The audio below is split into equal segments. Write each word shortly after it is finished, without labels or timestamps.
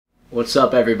What's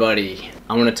up, everybody?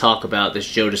 I want to talk about this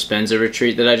Joe Dispenza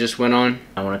retreat that I just went on.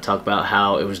 I want to talk about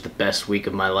how it was the best week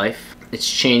of my life. It's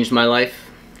changed my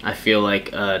life. I feel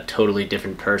like a totally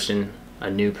different person, a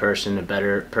new person, a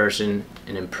better person,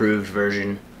 an improved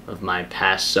version of my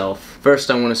past self.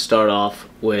 First, I want to start off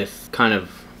with kind of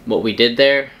what we did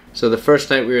there. So the first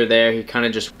night we were there, he kind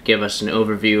of just gave us an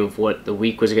overview of what the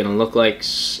week was going to look like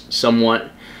somewhat.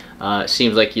 It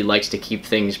seems like he likes to keep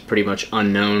things pretty much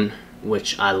unknown,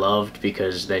 which I loved,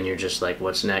 because then you're just like,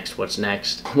 what's next, what's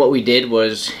next? What we did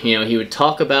was, he would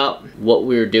talk about what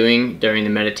we were doing during the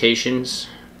meditations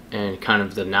and kind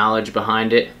of the knowledge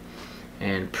behind it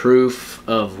and proof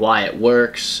of why it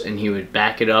works, and he would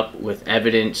back it up with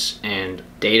evidence and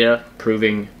data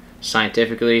proving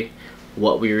scientifically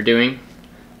what we were doing.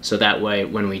 So that way,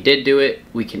 when we did do it,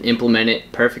 we can implement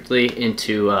it perfectly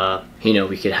into,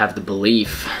 we could have the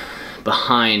belief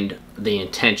behind the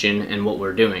intention and what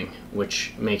we're doing,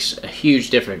 which makes a huge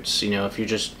difference. If you're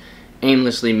just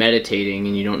aimlessly meditating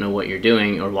and you don't know what you're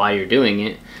doing or why you're doing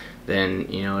it, then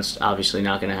it's obviously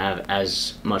not going to have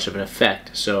as much of an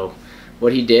effect. So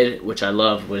what he did, which I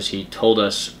loved, was he told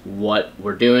us what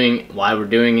we're doing, why we're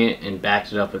doing it, and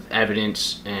backed it up with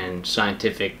evidence and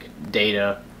scientific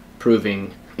data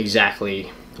proving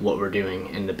exactly what we're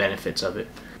doing and the benefits of it.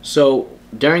 So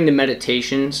during the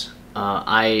meditations,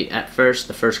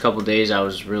 the first couple days I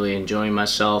was really enjoying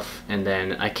myself, and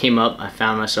then I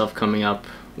found myself coming up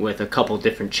with a couple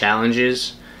different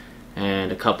challenges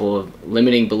and a couple of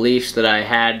limiting beliefs that I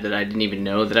had that I didn't even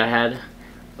know that I had.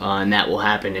 And that will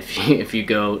happen if you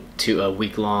go to a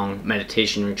week-long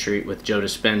meditation retreat with Joe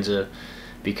Dispenza,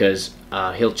 because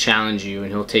he'll challenge you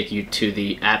and he'll take you to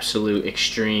the absolute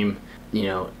extreme,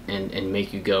 and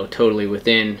make you go totally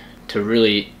within to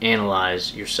really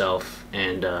analyze yourself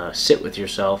and sit with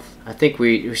yourself. I think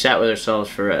we sat with ourselves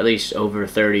for at least over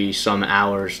 30 some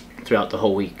hours throughout the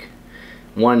whole week.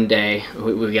 One day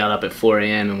we got up at 4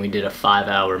 a.m. and we did a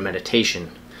 5-hour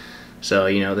meditation. So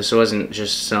this wasn't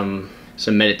just some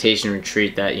meditation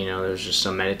retreat that there was just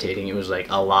some meditating. It was like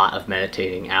a lot of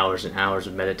meditating, hours and hours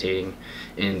of meditating,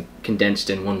 and condensed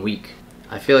in 1 week.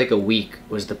 I feel like a week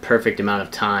was the perfect amount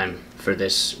of time for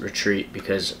this retreat,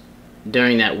 because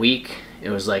during that week it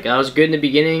was like I was good in the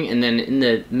beginning, and then in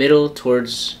the middle,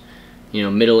 towards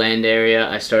middle end area,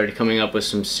 I started coming up with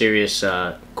some serious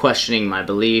questioning my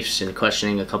beliefs and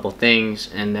questioning a couple things.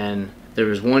 And then there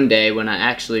was one day when I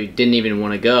actually didn't even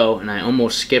want to go, and I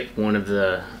almost skipped one of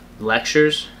the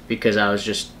lectures because I was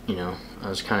just I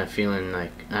was kind of feeling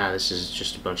like, this is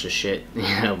just a bunch of shit,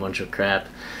 a bunch of crap.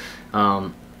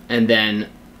 And then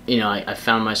I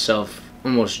found myself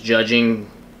almost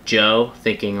judging Joe,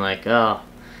 thinking like, oh,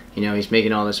 he's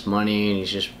making all this money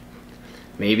and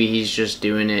maybe he's just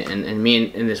doing it. And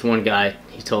me and this one guy,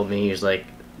 he told me,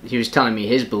 he was telling me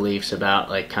his beliefs about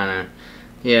like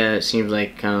it seems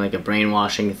like kind of like a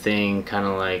brainwashing thing, kind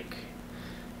of like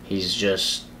he's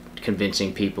just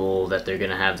convincing people that they're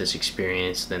gonna have this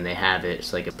experience, then they have it.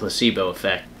 It's like a placebo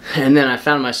effect. And then I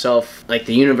found myself, like,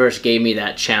 the universe gave me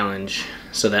that challenge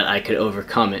so that I could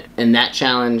overcome it. And that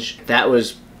challenge, that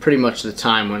was pretty much the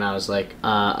time when I was like,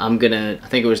 I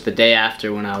think it was the day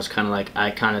after, when I was kind of like, I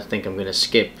kind of think I'm gonna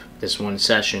skip this one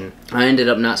session. I ended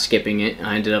up not skipping it.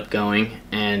 I ended up going,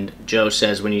 and Joe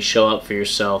says when you show up for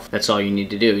yourself, that's all you need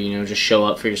to do. Just show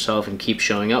up for yourself and keep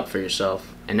showing up for yourself.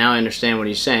 And now I understand what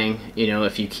he's saying.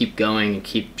 If you keep going and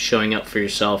keep showing up for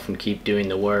yourself and keep doing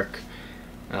the work,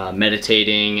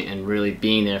 meditating and really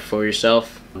being there for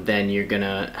yourself, then you're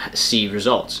gonna see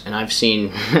results. And I've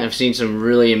seen some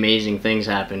really amazing things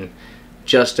happen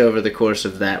just over the course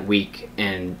of that week,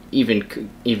 and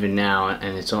even now.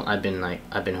 And I've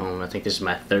been home. I think this is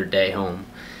my 3rd day home,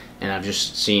 and I've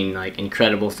just seen like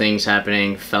incredible things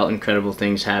happening, felt incredible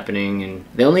things happening. And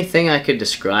the only thing I could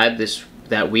describe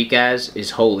that week as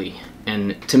is holy.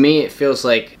 And to me, it feels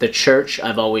like the church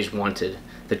I've always wanted,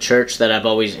 the church that I've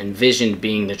always envisioned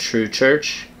being the true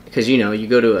church. Because you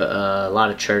go to a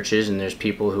lot of churches and there's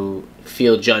people who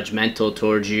feel judgmental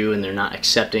towards you and they're not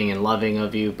accepting and loving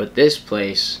of you. But this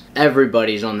place,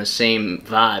 everybody's on the same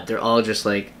vibe. They're all just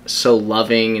like so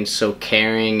loving and so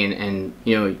caring, and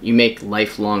you make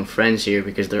lifelong friends here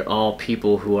because they're all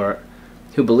people who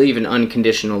believe in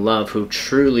unconditional love, who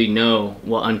truly know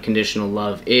what unconditional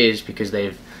love is because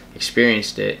they've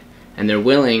experienced it, and they're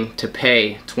willing to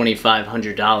pay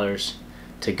 $2,500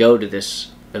 to go to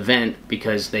this event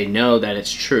because they know that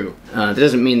it's true. That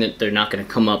doesn't mean that they're not going to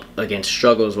come up against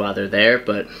struggles while they're there,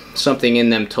 but something in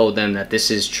them told them that this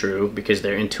is true because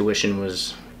their intuition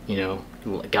was,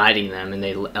 guiding them, and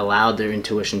they allowed their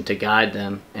intuition to guide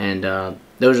them. And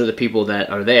those are the people that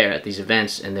are there at these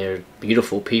events, and they're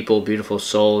beautiful people, beautiful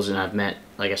souls, and I've met,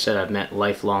 like I said, I've met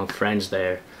lifelong friends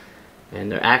there. And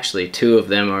they're actually, 2 of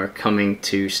them are coming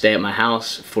to stay at my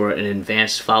house for an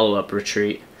advanced follow-up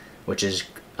retreat, which is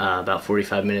about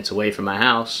 45 minutes away from my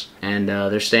house, and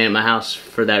they're staying at my house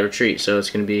for that retreat. So it's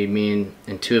going to be me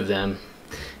and 2 of them,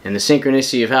 and the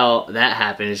synchronicity of how that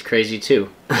happened is crazy too,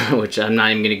 which I'm not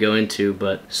even going to go into.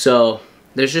 But so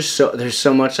there's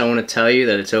so much I want to tell you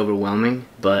that it's overwhelming.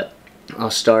 But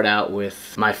I'll start out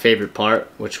with my favorite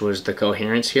part, which was the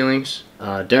coherence healings.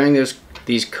 During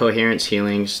these coherence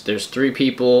healings, there's 3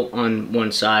 people on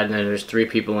one side, and then there's 3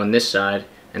 people on this side,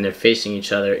 and they're facing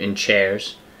each other in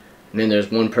chairs. And then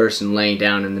there's 1 person laying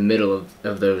down in the middle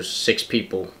of those 6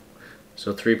 people.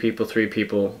 So 3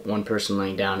 people, 1 person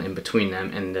laying down in between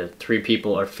them, and the 3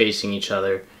 people are facing each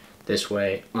other this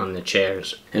way on the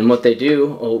chairs. And what they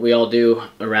do, or what we all do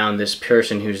around this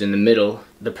person who's in the middle,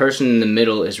 the person in the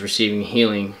middle is receiving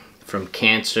healing from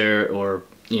cancer, or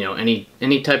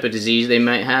any type of disease they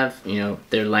might have.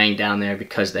 They're laying down there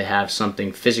because they have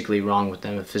something physically wrong with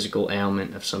them, a physical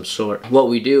ailment of some sort. What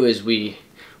we do is we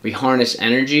harness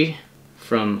energy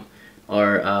from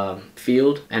our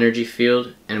energy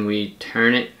field, and we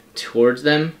turn it towards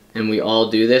them, and we all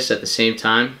do this at the same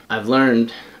time. I've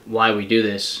learned why we do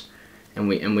this, and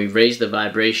we raise the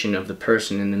vibration of the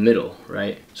person in the middle,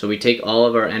 right? So we take all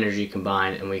of our energy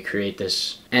combined, and we create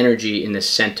this energy in the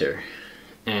center,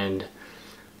 and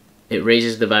it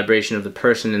raises the vibration of the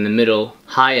person in the middle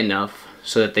high enough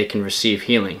so that they can receive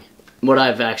healing. What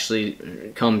I've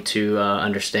actually come to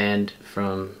understand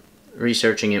from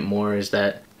researching it more is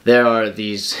that there are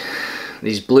these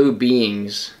blue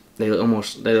beings. They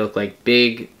look like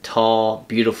big, tall,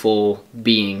 beautiful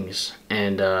beings,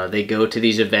 and they go to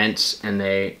these events, and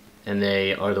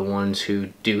they are the ones who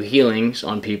do healings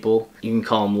on people. You can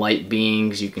call them light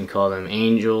beings, you can call them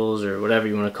angels, or whatever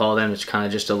you want to call them. It's kind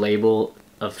of just a label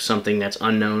of something that's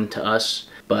unknown to us.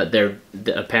 But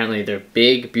apparently they're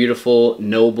big, beautiful,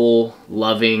 noble,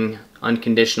 loving,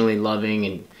 unconditionally loving,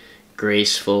 and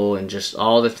graceful, and just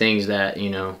all the things that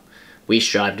we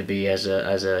strive to be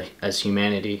as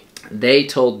humanity. They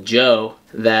told Joe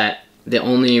that the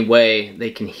only way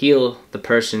they can heal the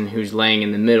person who's laying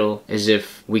in the middle is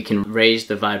if we can raise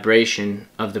the vibration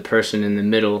of the person in the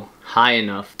middle high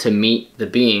enough to meet the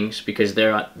beings, because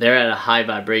they're at a high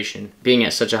vibration. Being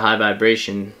at such a high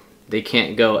vibration, they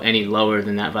can't go any lower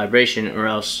than that vibration, or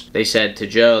else they said to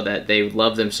Joe that they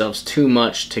love themselves too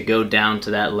much to go down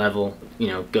to that level,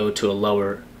 go to a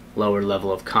lower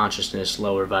level of consciousness,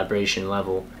 lower vibration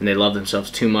level, and they love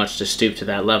themselves too much to stoop to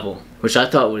that level, which I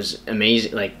thought was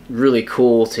amazing, like really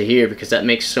cool to hear, because that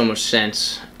makes so much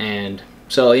sense. And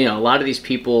so a lot of these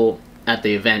people at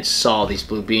the event saw these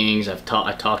blue beings. I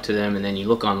talked to them, and then you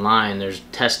look online, there's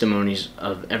testimonies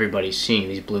of everybody seeing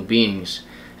these blue beings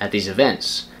at these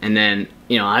events. And then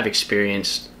I've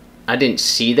experienced, I didn't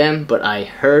see them, but I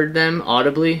heard them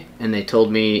audibly, and they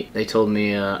told me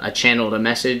I channeled a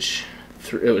message.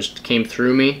 It came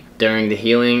through me during the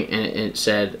healing, and it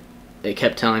said, they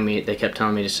kept telling me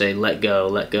to say, let go,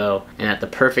 let go. And at the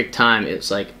perfect time,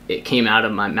 it's like it came out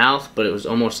of my mouth, but it was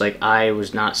almost like I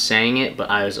was not saying it, but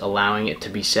I was allowing it to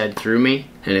be said through me.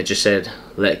 And it just said,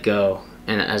 let go.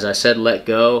 And as I said, let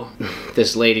go,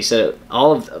 this lady said,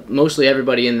 mostly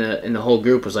everybody in the whole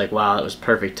group was like, wow, that was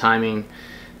perfect timing.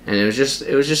 And it was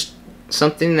just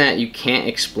something that you can't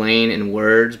explain in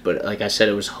words, but like I said,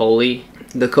 it was holy.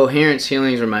 The coherence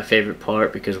healings were my favorite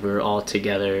part, because we were all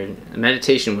together.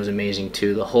 Meditation was amazing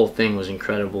too. The whole thing was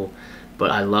incredible.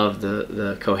 But I love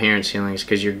the coherence healings,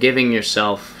 because you're giving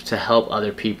yourself to help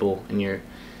other people, and you're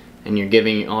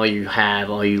giving all you have,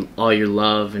 all your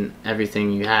love and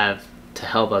everything you have to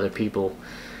help other people.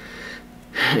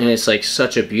 And it's like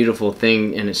such a beautiful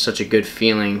thing, and it's such a good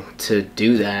feeling to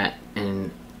do that.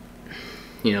 And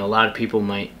a lot of people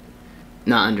might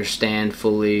not understand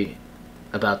fully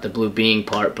about the blue being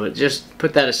part, but just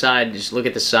put that aside. Just look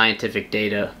at the scientific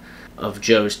data of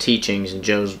Joe's teachings and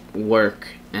Joe's work,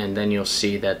 and then you'll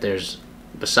see that there's,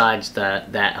 besides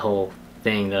that whole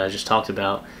thing that I just talked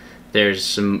about, there's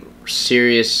some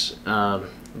serious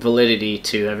validity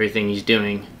to everything he's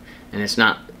doing. And it's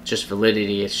not just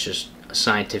validity, it's just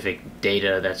scientific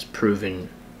data that's proven,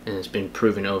 and it's been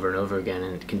proven over and over again,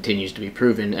 and it continues to be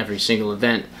proven every single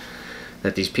event,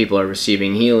 that these people are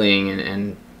receiving healing,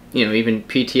 and even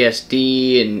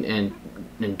PTSD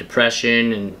and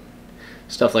depression and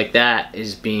stuff like that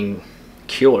is being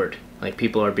cured. Like,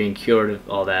 people are being cured of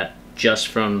all that just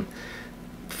from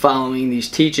following these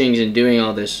teachings and doing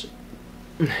all these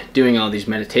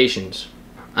meditations.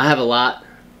 I have a lot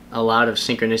of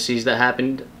synchronicities that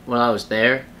happened while I was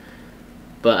there,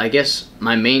 But I guess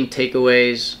my main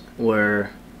takeaways were,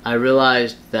 I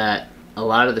realized that a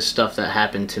lot of the stuff that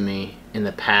happened to me in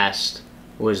the past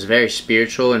was very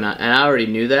spiritual, and I already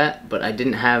knew that, but I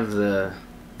didn't have the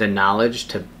knowledge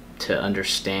to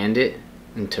understand it,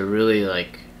 and to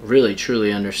really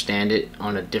truly understand it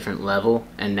on a different level.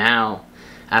 And now,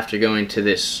 after going to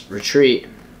this retreat,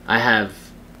 I have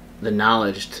the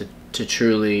knowledge to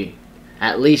truly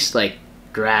at least like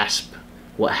grasp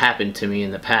what happened to me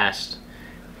in the past,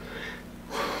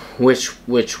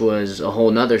 which was a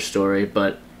whole nother story.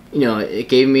 But it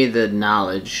gave me the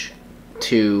knowledge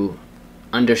to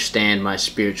understand my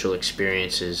spiritual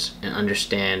experiences and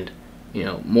understand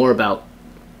more about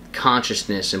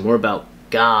consciousness and more about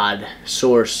God,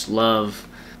 source, love,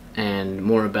 and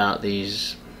more about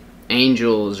these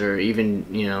angels, or even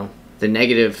the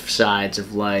negative sides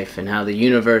of life, and how the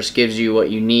universe gives you what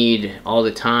you need all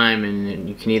the time, and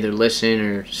you can either listen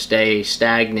or stay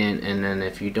stagnant. And then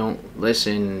if you don't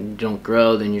listen, you don't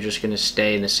grow, then you're just going to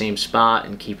stay in the same spot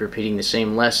and keep repeating the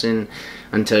same lesson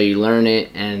until you learn it.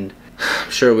 And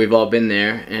I'm sure we've all been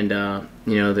there. And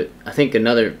I think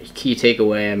another key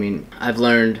takeaway, I mean, I've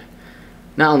learned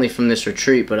not only from this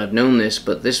retreat, but I've known this,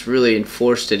 but this really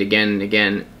enforced it again and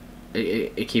again.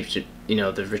 It keeps it,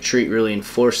 the retreat really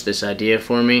enforced this idea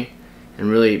for me, and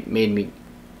really made me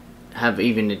have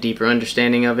even a deeper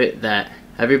understanding of it, that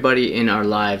everybody in our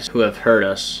lives who have hurt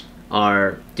us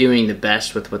are doing the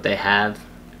best with what they have.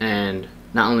 And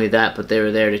not only that, but they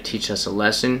were there to teach us a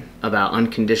lesson about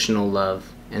unconditional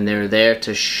love, and they're there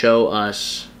to show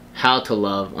us how to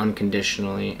love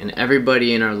unconditionally. And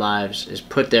everybody in our lives is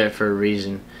put there for a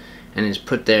reason, and is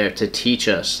put there to teach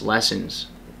us lessons,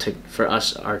 for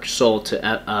us, our soul,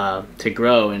 to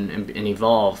grow and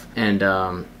evolve, and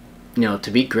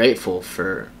to be grateful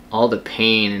for all the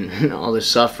pain and all the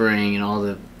suffering and all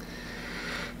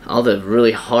the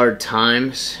really hard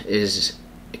times. It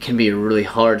can be a really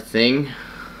hard thing,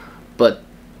 but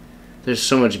there's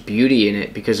so much beauty in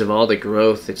it because of all the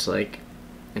growth. It's like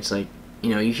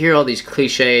you hear all these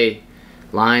cliche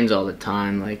lines all the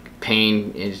time, like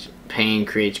pain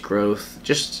creates growth,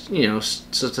 just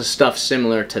stuff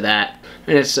similar to that.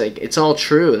 And it's like, it's all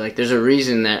true. Like, there's a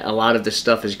reason that a lot of this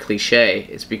stuff is cliche.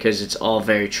 It's because it's all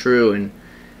very true, and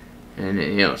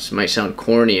it might sound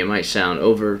corny, it might sound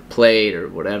overplayed or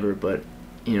whatever, but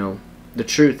the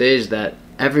truth is that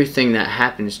everything that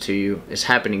happens to you is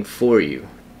happening for you.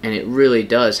 And it really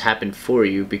does happen for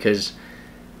you, because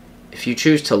if you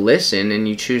choose to listen and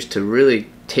you choose to really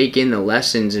take in the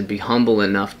lessons and be humble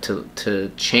enough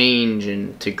to change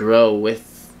and to grow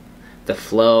with the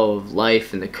flow of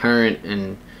life and the current,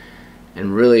 and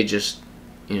really just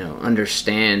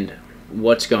understand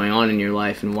what's going on in your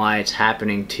life and why it's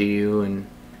happening to you, and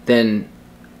then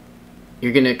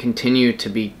you're going to continue to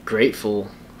be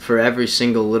grateful for every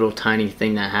single little tiny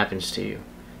thing that happens to you,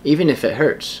 even if it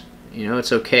hurts.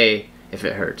 It's okay if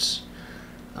it hurts.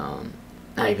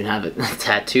 I even have it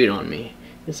tattooed on me.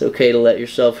 It's okay to let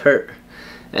yourself hurt.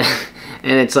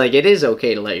 And it's like, it is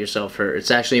okay to let yourself hurt.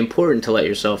 It's actually important to let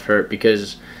yourself hurt,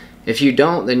 because if you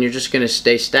don't, then you're just going to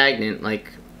stay stagnant,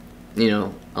 like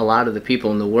a lot of the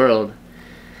people in the world.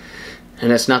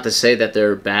 And that's not to say that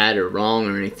they're bad or wrong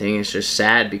or anything. It's just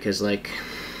sad, because like,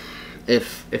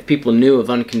 if people knew of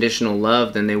unconditional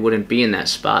love, then they wouldn't be in that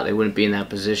spot. They wouldn't be in that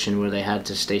position where they had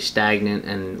to stay stagnant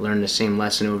and learn the same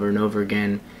lesson over and over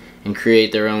again and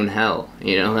create their own hell.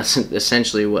 That's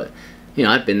essentially what,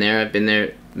 I've been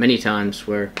there many times,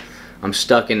 where I'm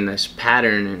stuck in this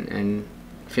pattern and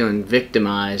feeling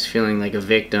victimized, feeling like a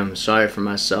victim, sorry for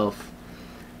myself,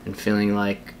 and feeling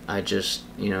like I just,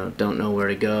 don't know where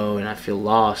to go, and I feel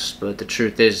lost. But the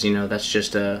truth is, that's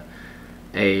just a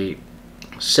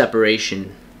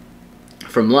separation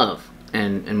from love.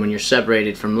 And when you're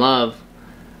separated from love,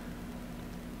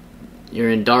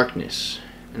 you're in darkness.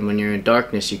 And when you're in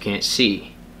darkness, you can't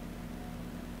see.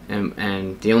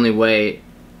 And the only way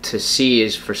to see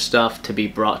is for stuff to be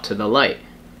brought to the light,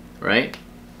 right?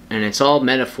 And it's all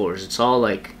metaphors. It's all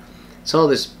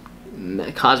this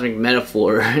cosmic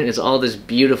metaphor. It's all this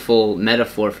beautiful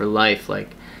metaphor for life. Like,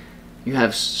 you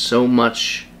have so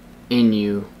much in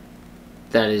you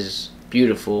that is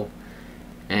beautiful,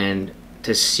 and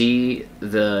to see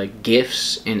the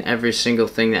gifts in every single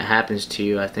thing that happens to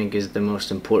you, I think, is the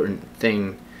most important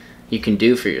thing you can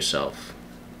do for yourself.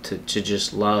 To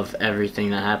just love everything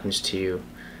that happens to you,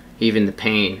 even the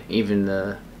pain, even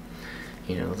the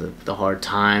hard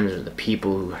times, or the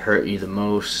people who hurt you the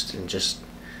most, and just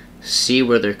see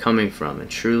where they're coming from, and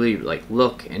truly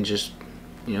look, and just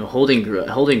holding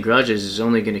grudges is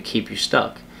only going to keep you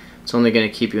stuck. It's only going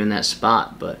to keep you in that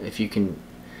spot. But if you can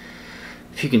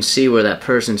if you can see where that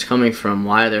person's coming from,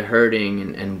 why they're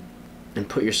hurting, and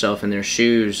put yourself in their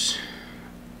shoes,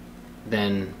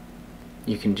 then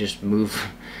you can just move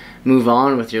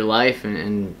on with your life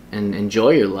and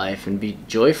enjoy your life and be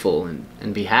joyful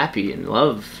and be happy and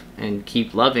love and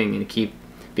keep loving and keep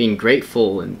being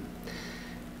grateful. And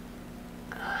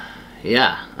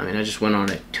yeah, I mean, I just went on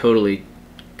a totally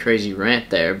crazy rant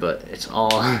there, but it's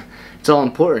all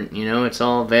important, you know. It's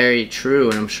all very true,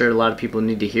 and I'm sure a lot of people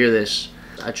need to hear this.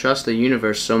 I trust the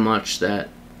universe so much that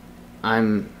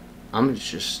I'm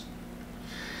just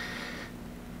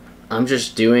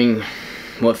doing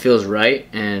what feels right,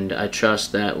 and I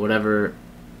trust that whatever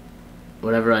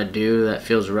I do that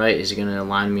feels right is going to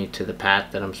align me to the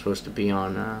path that I'm supposed to be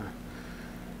on.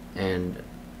 And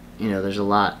you know, there's a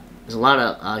lot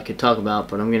I could talk about,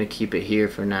 but I'm going to keep it here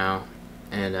for now,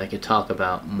 and I could talk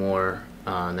about more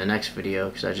in the next video,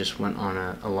 because I just went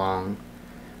on a long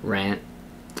rant,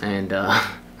 and I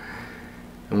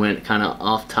went kind of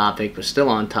off topic but still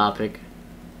on topic.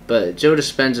 But Joe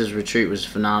Dispenza's retreat was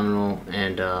phenomenal,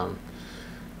 and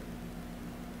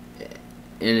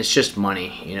it's just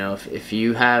money, you know. If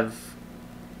you have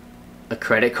a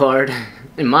credit card,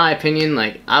 in my opinion,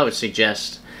 like, I would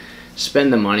suggest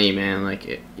spend the money, man.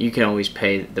 Like, you can always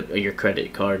pay your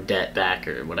credit card debt back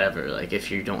or whatever. Like, if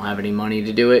you don't have any money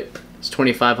to do it, it's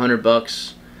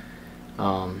 $2,500.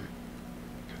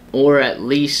 Or at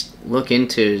least look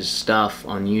into his stuff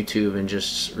on YouTube and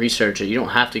just research it. You don't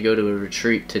have to go to a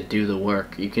retreat to do the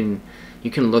work. You can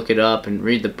look it up and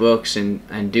read the books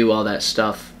and do all that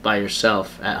stuff by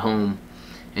yourself at home,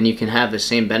 and you can have the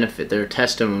same benefit. There are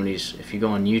testimonies. If you go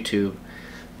on YouTube,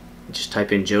 just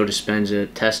type in Joe Dispenza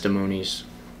testimonies.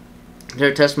 There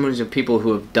are testimonies of people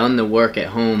who have done the work at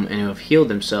home and who have healed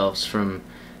themselves from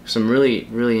some really,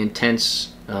 really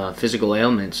intense physical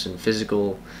ailments and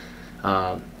physical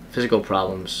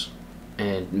problems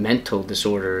and mental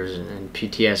disorders and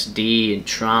PTSD and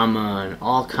trauma and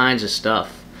all kinds of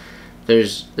stuff.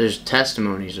 There's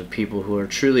testimonies of people who are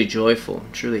truly joyful,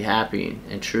 truly happy,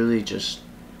 and truly just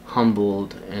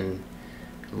humbled and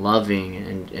loving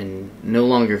and no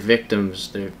longer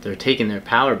victims. They're taking their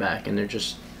power back, and they're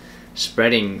just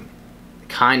spreading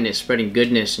kindness, spreading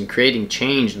goodness, and creating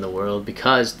change in the world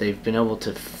because they've been able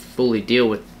to fully deal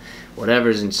with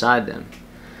whatever's inside them.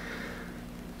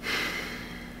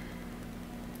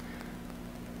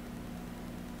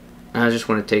 I just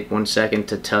want to take 1 second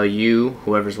to tell you,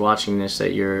 whoever's watching this,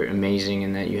 that you're amazing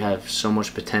and that you have so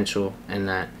much potential, and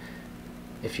that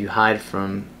if you hide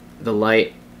from the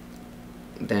light,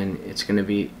 then it's gonna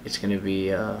be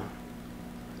a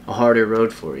harder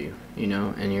road for you, you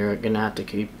know, and you're gonna have to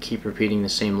keep repeating the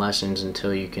same lessons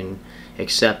until you can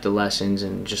accept the lessons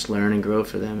and just learn and grow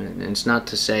for them. And it's not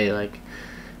to say, like,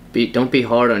 don't be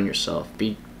hard on yourself.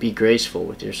 Be graceful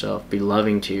with yourself. Be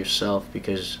loving to yourself,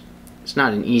 because it's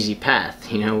not an easy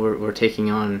path, you know. We're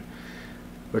taking on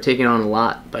a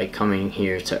lot by coming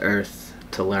here to Earth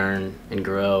to learn and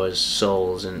grow as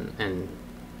souls and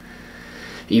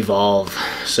evolve.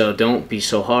 So don't be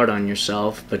so hard on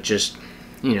yourself, but just,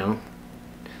 you know,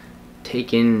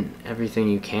 take in everything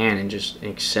you can and just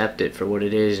accept it for what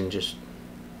it is, and just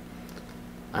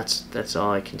that's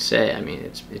all I can say. I mean,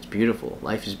 it's beautiful.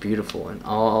 Life is beautiful, and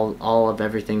all of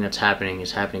everything that's happening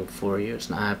is happening for you.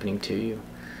 It's not happening to you.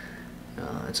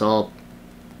 It's all,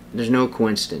 there's no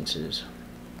coincidences,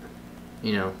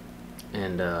 you know,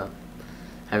 and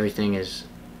everything is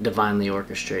divinely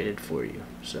orchestrated for you.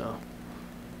 So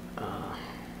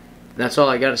that's all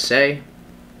I gotta say.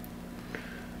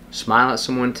 Smile at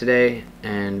someone today,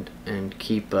 and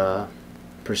keep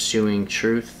pursuing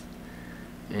truth.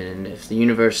 And if the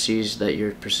universe sees that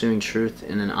you're pursuing truth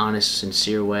in an honest,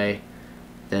 sincere way,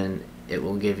 then it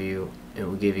will give you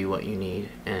what you need,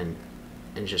 and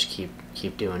just keep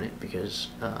doing it, because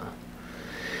I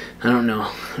don't know.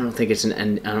 I don't think it's an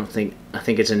end. I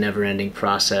think it's a never-ending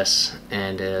process,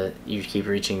 and you keep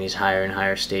reaching these higher and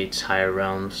higher states, higher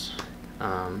realms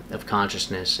of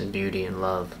consciousness and beauty and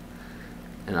love.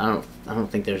 And I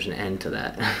don't think there's an end to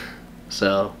that.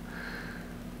 So,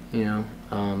 you know,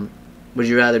 would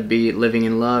you rather be living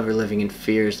in love or living in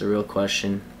fear is the real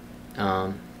question.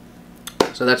 So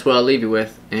that's what I'll leave you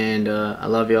with, and I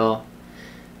love y'all.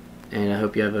 And I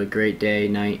hope you have a great day,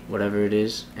 night, whatever it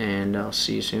is, and I'll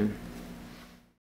see you soon.